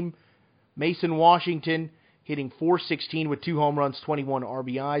a team. Mason Washington hitting .416 with 2 home runs, 21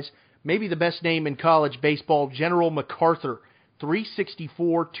 RBIs. Maybe the best name in college baseball, General MacArthur,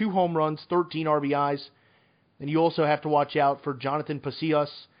 .364, 2 home runs, 13 RBIs. Then you also have to watch out for Jonathan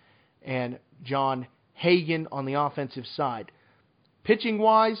Pasillas and John Hagan on the offensive side.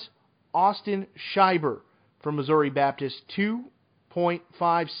 Pitching-wise, Austin Scheiber from Missouri Baptist,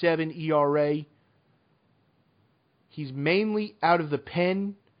 2.57 ERA. He's mainly out of the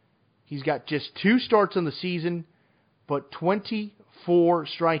pen. He's got just 2 starts on the season, but 24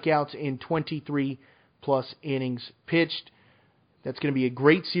 strikeouts in 23-plus innings pitched. That's going to be a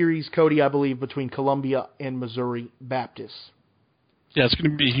great series, Cody, I believe, between Columbia and Missouri Baptist. Yeah, it's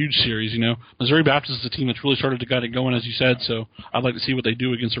going to be a huge series, Missouri Baptist is a team that's really started to get it going, as you said, so I'd like to see what they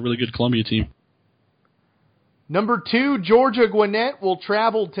do against a really good Columbia team. Number 2, Georgia Gwinnett will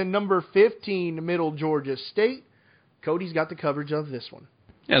travel to number 15, Middle Georgia State. Cody's got the coverage of this one.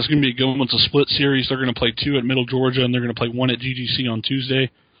 Yeah, it's going to be a good one. It's a split series. They're going to play 2 at Middle Georgia, and they're going to play 1 at GGC on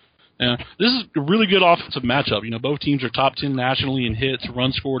Tuesday. This is a really good offensive matchup. Both teams are top 10 nationally in hits,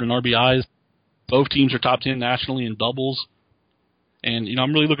 runs scored, and RBIs. Both teams are top 10 nationally in doubles. And,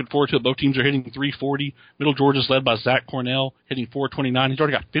 I'm really looking forward to it. Both teams are hitting .340. Middle Georgia's led by Zach Cornell, hitting .429. He's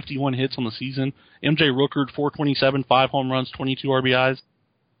already got 51 hits on the season. MJ Rookard, .427, 5 home runs, 22 RBIs.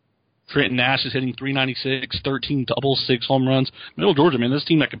 Trenton Nash is hitting .396, 13 doubles, 6 home runs. Middle Georgia, man, this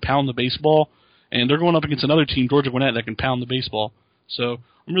team that can pound the baseball. And they're going up against another team, Georgia Gwinnett, that can pound the baseball. So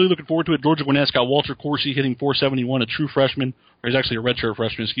I'm really looking forward to it. Georgia Gwinnett's got Walter Corsi hitting .471, a true freshman, or he's actually a redshirt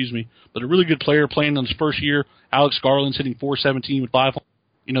freshman, but a really good player playing in his first year. Alex Garland's hitting .417 with 5.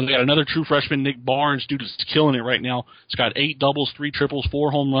 They got another true freshman, Nick Barnes, dude is killing it right now. He's got 8 doubles, 3 triples, 4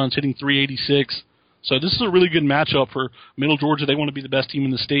 home runs, hitting .386. So this is a really good matchup for Middle Georgia. They want to be the best team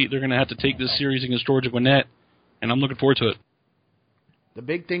in the state. They're going to have to take this series against Georgia Gwinnett, and I'm looking forward to it. The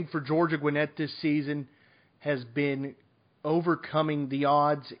big thing for Georgia Gwinnett this season has been overcoming the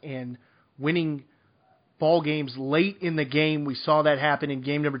odds and winning ball games late in the game. We saw that happen in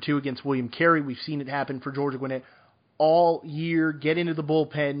game number 2 against William Carey. We've seen it happen for Georgia Gwinnett all year. Get into the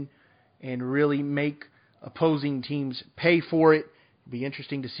bullpen and really make opposing teams pay for it. It'll be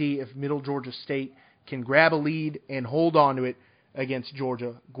interesting to see if Middle Georgia State can grab a lead and hold on to it against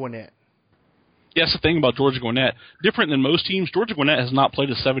Georgia Gwinnett. Yeah, that's the thing about Georgia Gwinnett. Different than most teams, Georgia Gwinnett has not played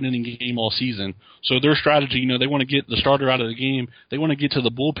a 7-inning game all season. So their strategy, they want to get the starter out of the game. They want to get to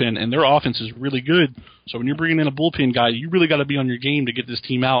the bullpen, and their offense is really good. So when you're bringing in a bullpen guy, you really got to be on your game to get this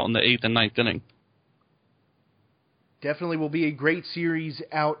team out in the 8th and 9th inning. Definitely will be a great series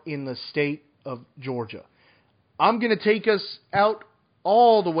out in the state of Georgia. I'm going to take us out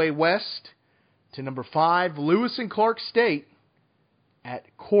all the way west to number 5, Lewis and Clark State at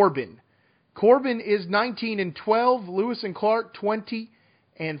Corbin. Corbin is 19-12, Lewis and Clark 20-5,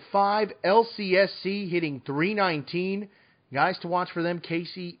 LCSC hitting .319. Guys to watch for them,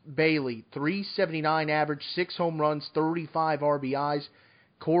 Casey Bailey, .379 average, 6 home runs, 35 RBIs.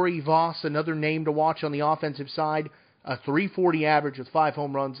 Corey Voss, another name to watch on the offensive side, a .340 average with 5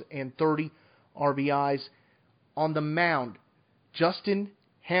 home runs and 30 RBIs. On the mound, Justin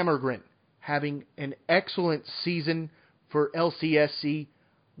Hammergren having an excellent season for LCSC.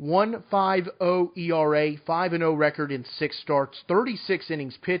 1.50 ERA, 5-0 record in 6 starts, 36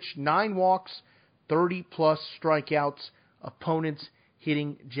 innings pitched, 9 walks, 30-plus strikeouts, opponents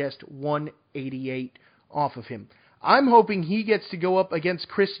hitting just 188 off of him. I'm hoping he gets to go up against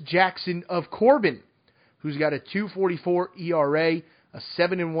Chris Jackson of Corbin, who's got a 2.44 ERA, a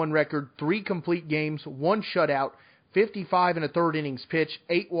 7-1 record, 3 complete games, 1 shutout, 55 1/3 innings pitched,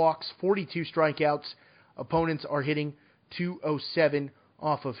 8 walks, 42 strikeouts. Opponents are hitting 207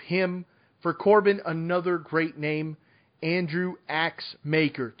 off of him. For Corbin, another great name, Andrew Axe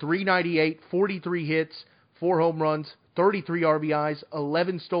Maker, .398, 43 hits, 4 home runs, 33 RBIs,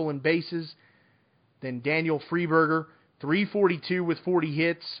 11 stolen bases. Then Daniel Freeberger, .342 with 40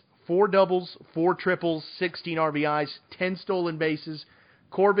 hits, 4 doubles, 4 triples, 16 RBIs, 10 stolen bases.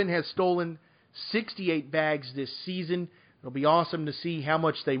 Corbin has stolen 68 bags this season. It'll be awesome to see how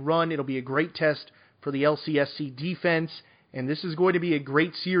much they run. It'll be a great test for the LCSC defense. And this is going to be a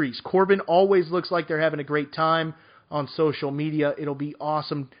great series. Corbin always looks like they're having a great time on social media. It'll be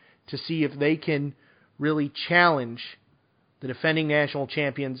awesome to see if they can really challenge the defending national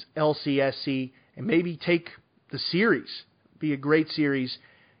champions, LCSC, and maybe take the series. Be a great series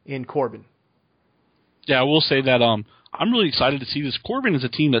in Corbin. Yeah, I will say that I'm really excited to see this. Corbin is a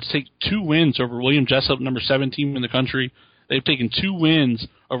team that's taken 2 wins over William Jessup, number 17 in the country. They've taken 2 wins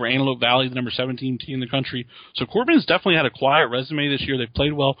over Antelope Valley, the number 17 team in the country. So Corbin has definitely had a quiet resume this year. They've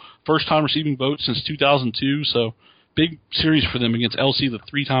played well. First time receiving votes since 2002. So big series for them against LC, the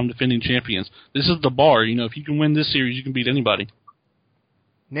 3-time defending champions. This is the bar. If you can win this series, you can beat anybody.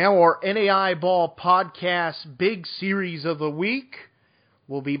 Now our NAI Ball podcast big series of the week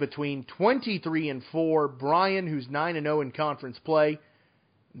will be between 23-4 Bryan, who's 9-0 in conference play.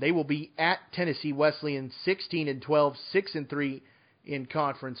 They will be at Tennessee Wesleyan, 16-12, 6-3 in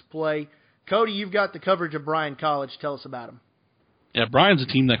conference play. Cody, you've got the coverage of Bryan College. Tell us about them. Yeah, Bryan's a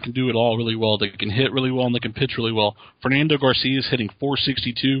team that can do it all really well. They can hit really well and they can pitch really well. Fernando Garcia is hitting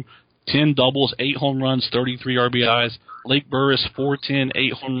 .462, 10 doubles, 8 home runs, 33 RBIs. Lake Burris, 410,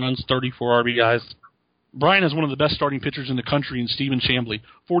 8 home runs, 34 RBIs. Bryan has one of the best starting pitchers in the country in Stephen Chambly.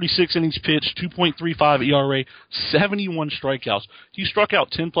 46 innings pitched, 2.35 ERA, 71 strikeouts. He struck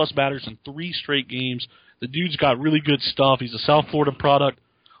out 10-plus batters in 3 straight games. The dude's got really good stuff. He's a South Florida product.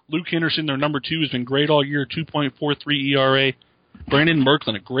 Luke Henderson, their number 2, has been great all year, 2.43 ERA. Brandon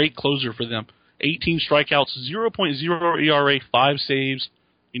Merklin, a great closer for them. 18 strikeouts, 0.0 ERA, 5 saves.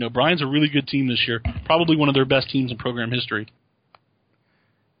 You know, Bryan's a really good team this year. Probably one of their best teams in program history.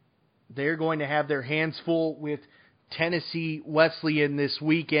 They're going to have their hands full with Tennessee Wesleyan this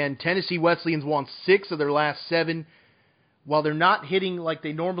weekend. Tennessee Wesleyan's won 6 of their last 7. While they're not hitting like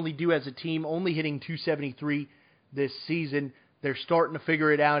they normally do as a team, only hitting .273 this season, they're starting to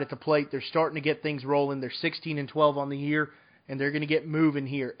figure it out at the plate. They're starting to get things rolling. They're 16-12 on the year, and they're going to get moving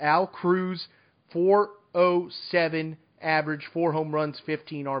here. Al Cruz, .407 average, 4 home runs,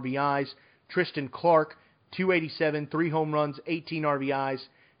 15 RBIs. Tristan Clark, .287, 3 home runs, 18 RBIs.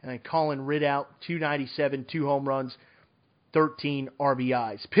 And then Colin Ridout, .297, 2 home runs, 13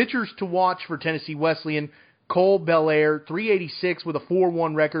 RBIs. Pitchers to watch for Tennessee Wesleyan: Cole Belair, .386 with a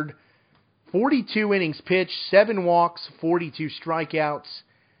 4-1 record, 42 innings pitched, 7 walks, 42 strikeouts.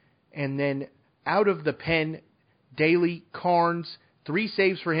 And then out of the pen, Daley Carnes, 3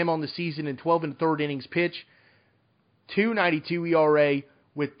 saves for him on the season in 12 1/3 innings pitched, .292 ERA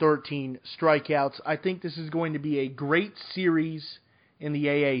with 13 strikeouts. I think this is going to be a great series in the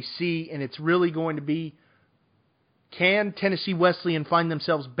AAC, and it's really going to be, can Tennessee Wesleyan find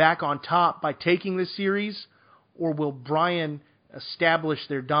themselves back on top by taking this series, or will Bryan establish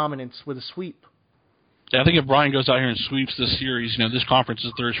their dominance with a sweep? Yeah, I think if Bryan goes out here and sweeps this series, you know, this conference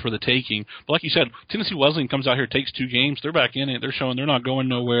is theirs for the taking. But like you said, Tennessee Wesleyan comes out here, takes 2 games, they're back in it, they're showing they're not going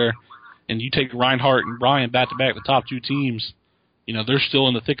nowhere, and you take Reinhardt and Bryan back-to-back, the top 2 teams, you know, they're still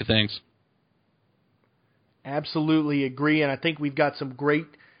in the thick of things. Absolutely agree, and I think we've got some great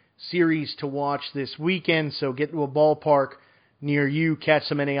series to watch this weekend, so get to a ballpark near you, catch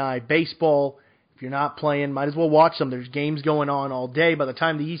some NAI baseball. If you're not playing, might as well watch them. There's games going on all day. By the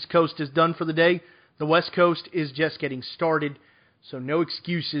time the East Coast is done for the day, the West Coast is just getting started, so no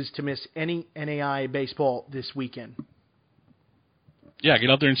excuses to miss any NAI baseball this weekend. Yeah, get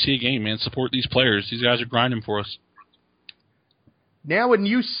out there and see a game, man. Support these players. These guys are grinding for us. Now a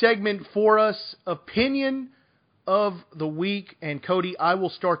new segment for us, Opinion of the Week. And Cody, I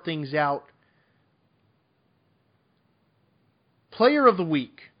will start things out. Player of the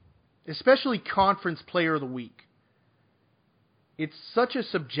Week, especially Conference Player of the Week. It's such a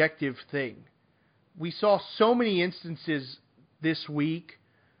subjective thing. We saw so many instances this week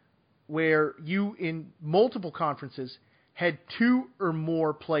where you, in multiple conferences, had 2 or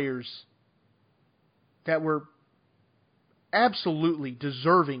more players that were absolutely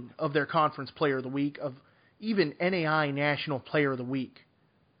deserving of their Conference Player of the Week, of even NAI National Player of the Week.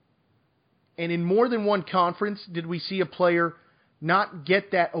 And in more than one conference did we see a player not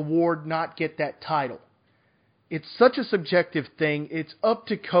get that award, not get that title. It's such a subjective thing. It's up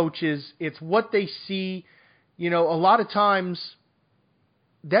to coaches. It's what they see. You know, a lot of times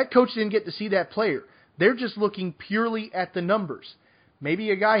that coach didn't get to see that player. They're just looking purely at the numbers.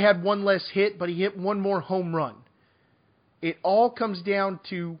 Maybe a guy had 1 less hit, but he hit 1 more home run. It all comes down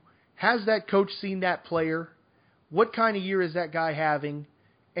to, has that coach seen that player? What kind of year is that guy having?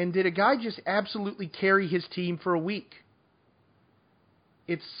 And did a guy just absolutely carry his team for a week?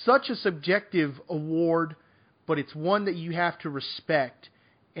 It's such a subjective award, but it's one that you have to respect.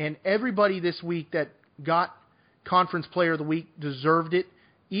 And everybody this week that got Conference Player of the Week deserved it,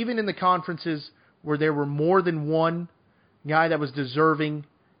 even in the conferences where there were more than one guy that was deserving.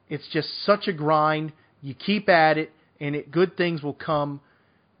 It's just such a grind. You keep at it, and good things will come,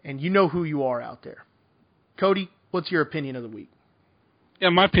 and you know who you are out there. Cody, what's your opinion of the week? Yeah,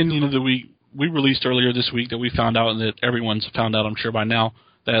 my opinion of the week, we released earlier this week that we found out, and that everyone's found out, I'm sure by now,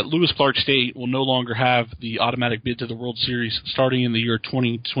 that Lewis Clark State will no longer have the automatic bid to the World Series starting in the year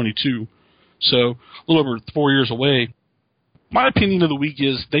 2022. So a little over 4 years away. My opinion of the week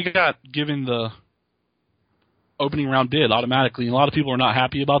is they got given the opening round bid automatically, and a lot of people are not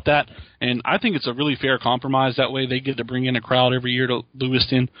happy about that. And I think it's a really fair compromise. That way they get to bring in a crowd every year to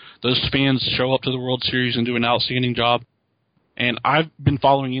Lewiston. Those fans show up to the World Series and do an outstanding job. And I've been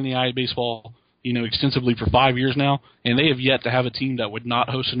following NAIA baseball, extensively for 5 years now, and they have yet to have a team that would not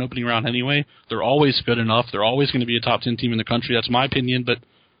host an opening round anyway. They're always good enough. They're always going to be a top 10 team in the country. That's my opinion, but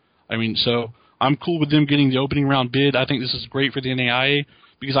so I'm cool with them getting the opening round bid. I think this is great for the NAIA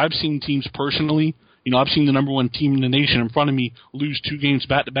because I've seen teams personally. I've seen the number one team in the nation in front of me lose 2 games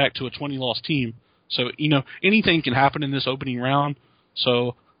back-to-back to a 20-loss team. So, anything can happen in this opening round.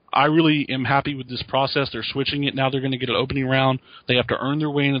 So I really am happy with this process. They're switching it. Now they're going to get an opening round. They have to earn their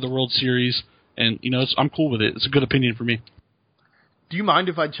way into the World Series. And, I'm cool with it. It's a good opinion for me. Do you mind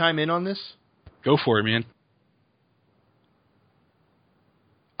if I chime in on this? Go for it, man.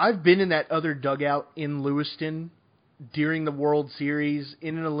 I've been in that other dugout in Lewiston during the World Series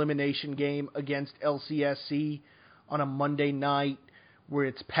in an elimination game against LCSC on a Monday night where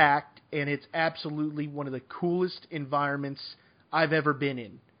it's packed, and it's absolutely one of the coolest environments I've ever been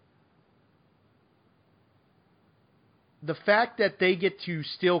in. The fact that they get to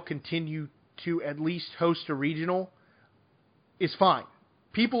still continue to at least host a regional is fine.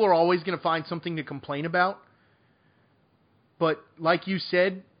 People are always going to find something to complain about. But like you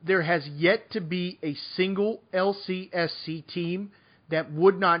said, there has yet to be a single LCSC team that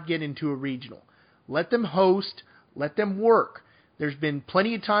would not get into a regional. Let them host, let them work. There's been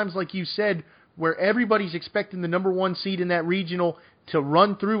plenty of times, like you said, where everybody's expecting the number 1 seed in that regional to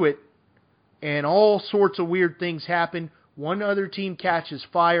run through it, and all sorts of weird things happen. One other team catches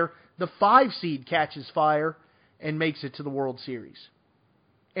fire. The 5 seed catches fire and makes it to the World Series.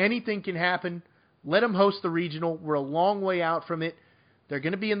 Anything can happen. Let them host the regional. We're a long way out from it. They're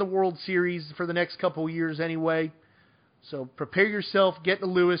going to be in the World Series for the next couple of years anyway. So prepare yourself. Get to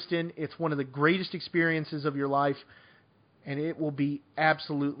Lewiston. It's one of the greatest experiences of your life, and it will be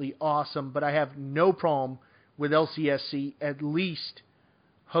absolutely awesome. But I have no problem with LCSC at least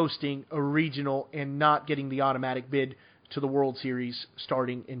hosting a regional and not getting the automatic bid to the World Series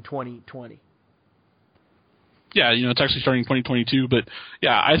starting in 2020. Yeah, it's actually starting in 2022, but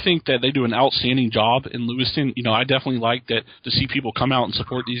yeah, I think that they do an outstanding job in Lewiston. I definitely like that to see people come out and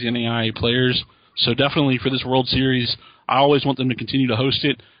support these NAIA players. So definitely for this World Series, I always want them to continue to host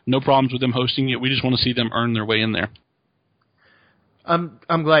it. No problems with them hosting it. We just want to see them earn their way in there.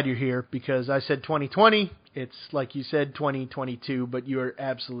 I'm glad you're here because I said 2020. It's like you said 2022, but you're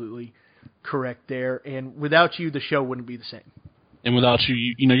absolutely correct there. And without you, the show wouldn't be the same. And without you,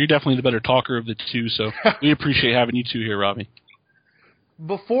 you're definitely the better talker of the two, so we appreciate having you two here, Robbie.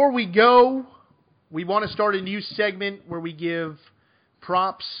 Before we go, we want to start a new segment where we give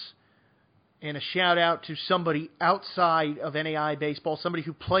props and a shout-out to somebody outside of NAIA baseball, somebody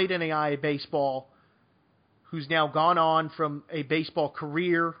who played NAIA baseball, who's now gone on from a baseball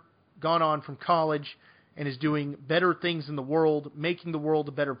career, gone on from college, and is doing better things in the world, making the world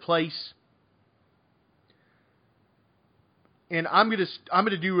a better place. And I'm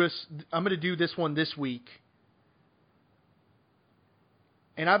gonna do this one this week.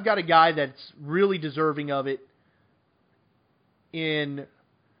 And I've got a guy that's really deserving of it in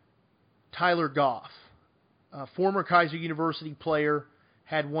Tyler Goff, a former Kaiser University player,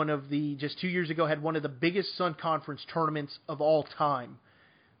 just 2 years ago, had one of the biggest Sun Conference tournaments of all time.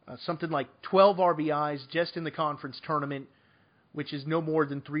 Something like 12 RBIs just in the conference tournament, which is no more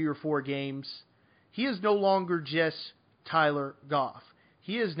than 3 or 4 games. He is no longer just Tyler Goff.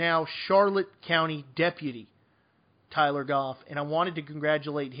 He is now Charlotte County Deputy Tyler Goff, and I wanted to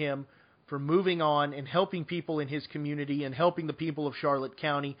congratulate him for moving on and helping people in his community and helping the people of Charlotte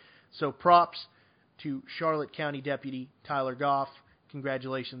County. So props to Charlotte County Deputy Tyler Goff.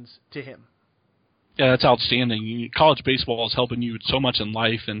 Congratulations to him. Yeah, that's outstanding. College baseball is helping you so much in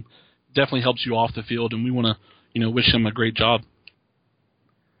life and definitely helps you off the field, and we want to, wish him a great job.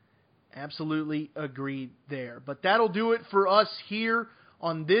 Absolutely agreed there. But that'll do it for us here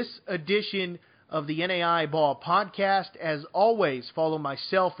on this edition of the NAIA Ball Podcast. As always, follow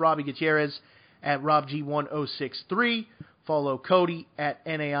myself, Robbie Gutierrez, at RobG1063. Follow Cody at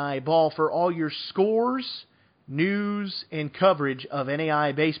NAIA Ball for all your scores, news, and coverage of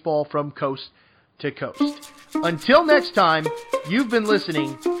NAIA baseball from coast to coast. Until next time, you've been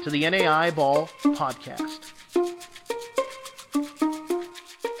listening to the NAIA Ball Podcast.